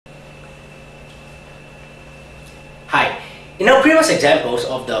Hi. In our previous examples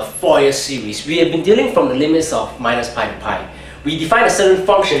of the Fourier series, we have been dealing from the limits of minus pi to pi. We defined a certain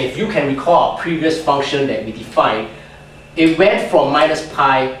function. If you can recall our previous function that we defined, it went from minus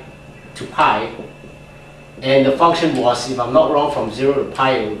pi to pi, and the function was, if I'm not wrong, from 0 to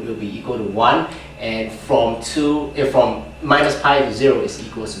pi it will be equal to 1, and from minus pi to 0 is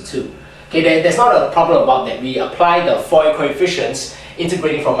equals to 2. Okay, there's not a problem about that. We apply the Fourier coefficients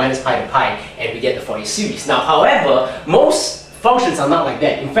integrating from minus pi to pi, and we get the Fourier series. Now, however, most functions are not like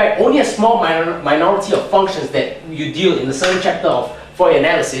that. In fact, only a small minority of functions that you deal in the certain chapter of Fourier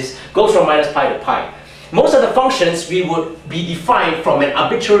analysis goes from minus pi to pi. Most of the functions we would be defined from an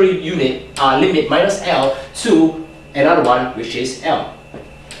arbitrary unit limit minus L to another one which is L.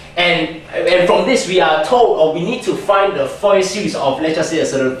 And from this we are told, or we need to find the Fourier series of, let's just say, a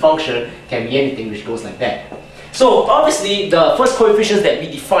certain function can be anything which goes like that. So obviously the first coefficients that we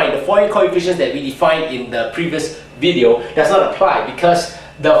defined, the Fourier coefficients that we defined in the previous video, does not apply because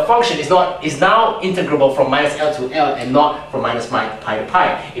the function is now integrable from minus L to L and not from minus pi to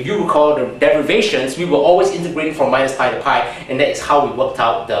pi. If you recall the derivations, we were always integrating from minus pi to pi, and that is how we worked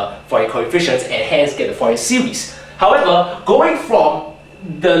out the Fourier coefficients and hence get the Fourier series. However, going from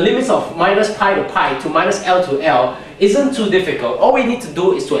the limits of minus pi to pi to minus L to L isn't too difficult. All we need to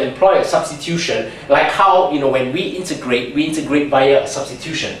do is to employ a substitution, like how, when we integrate via a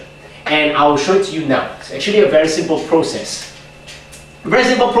substitution. And I will show it to you now. It's actually a very simple process. A very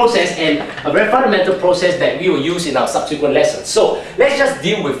simple process and a very fundamental process that we will use in our subsequent lessons. So let's just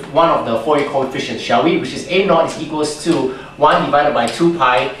deal with one of the Fourier coefficients, shall we? Which is a0 is equals to 1 divided by 2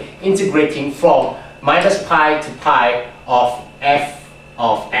 pi integrating from minus pi to pi of f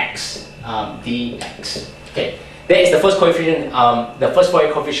of x dx. Okay, that is the first coefficient, the first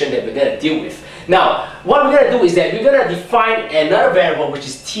Fourier coefficient that we're going to deal with. Now, what we're going to do is that we're going to define another variable which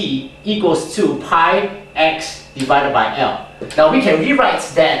is t equals to pi x divided by L. Now we can rewrite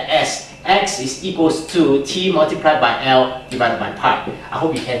that as x is equals to t multiplied by L divided by pi. I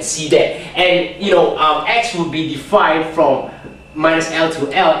hope you can see that. And x will be defined from minus L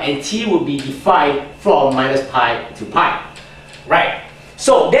to L, and t will be defined from minus pi to pi. Right?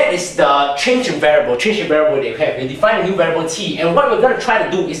 So that is the change in variable that we have. We define a new variable t, and what we're going to try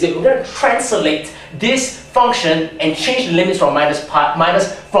to do is that we're going to translate this function and change the limits from minus pi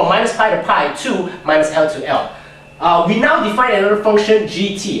to pi to minus L to L. We now define another function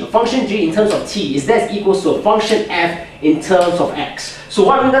gt. A function g in terms of t is that's equals to a function f in terms of x. So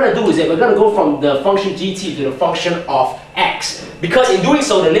what we're going to do is that we're going to go from the function gt to the function of x, because in doing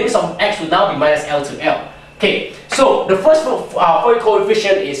so the limits of x will now be minus L to L. Okay, so the first Fourier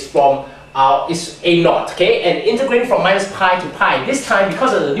coefficient is from is a0, okay, and integrating from minus pi to pi. This time,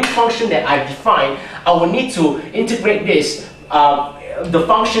 because of the new function that I've defined, I will need to integrate this the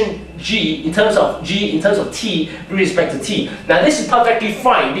function g in terms of t with respect to t. Now this is perfectly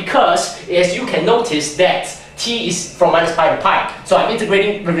fine because, as you can notice, that t is from minus pi to pi. So I'm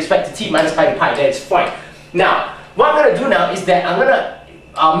integrating with respect to t minus pi to pi. That is fine. Now what I'm going to do now is that I'm going to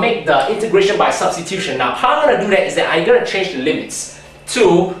make the integration by substitution. Now how I'm going to do that is that I'm going to change the limits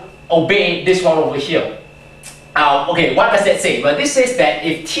to obey this one over here. Okay, what does that say? Well, this says that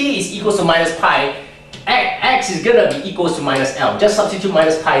if t is equals to minus pi, x is going to be equals to minus L. Just substitute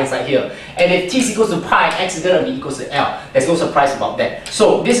minus pi inside here. And if t is equals to pi, x is going to be equals to L. There's no surprise about that.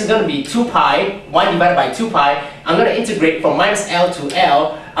 So this is going to be 2 pi, 1 divided by 2 pi. I'm going to integrate from minus L to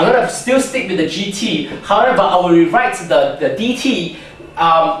L. I'm going to still stick with the gt. However, I will rewrite the dt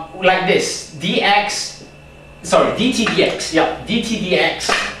like this. dt dx. Yeah, dt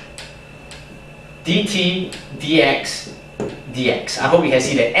dx dx. I hope you can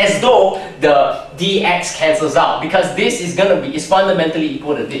see that. As though the dx cancels out, because this is fundamentally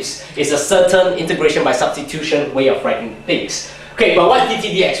equal to this. It's a certain integration by substitution way of writing things. Okay, but what's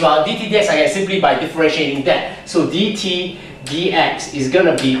dt dx? Well, dt dx I can simply by differentiating that. So dt dx is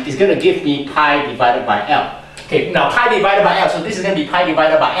gonna give me pi divided by L. Okay, now pi divided by L, so this is going to be pi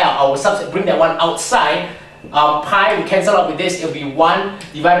divided by L. I will bring that one outside. Pi will cancel out with this. It will be 1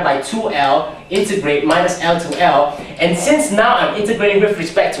 divided by 2L, integrate minus L to L. And since now I'm integrating with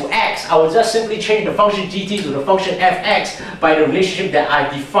respect to x, I will just simply change the function gt to the function fx by the relationship that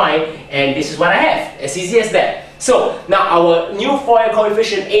I've defined, and this is what I have. As easy as that. So now our new Fourier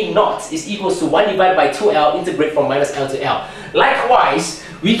coefficient a0 is equals to 1 divided by 2L, integrate from minus L to L. Likewise,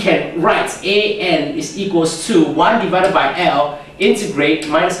 we can write an is equals to 1 divided by L, integrate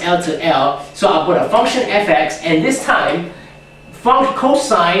minus L to L. So I'll put a function fx, and this time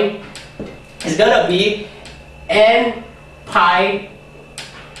cosine is going to be n pi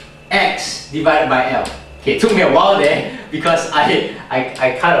x divided by L. Okay, it took me a while there, because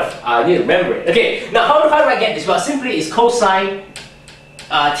I kind of need to remember it. Okay, now how do I get this? Well, simply it's cosine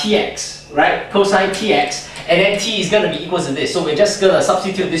tx, right? Cosine tx, and then t is going to be equal to this. So we're just going to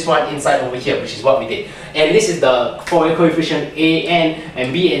substitute this one inside over here, which is what we did. And this is the Fourier coefficient an,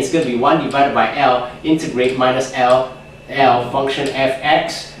 and bn is going to be 1 divided by L, integrate minus L function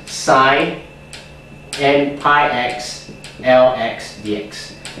fx sine n pi x lx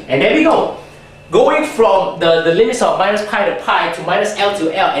dx. And there we go. Going from the limits of minus pi to pi to minus L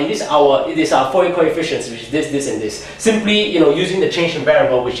to L, and this is our Fourier coefficients, which is this, and this. Simply, using the change in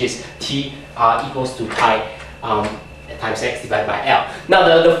variable, which is t equals to pi times x divided by L.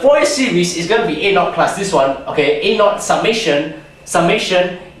 Now the Fourier series is going to be a0 plus this one, okay, a0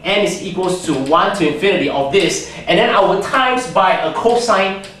 summation n is equals to 1 to infinity of this, and then I will times by a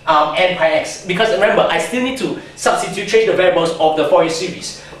cosine n pi x, because remember, I still need to change the variables of the Fourier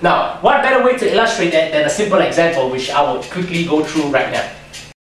series. Now, what better way to illustrate that than a simple example, which I will quickly go through right now.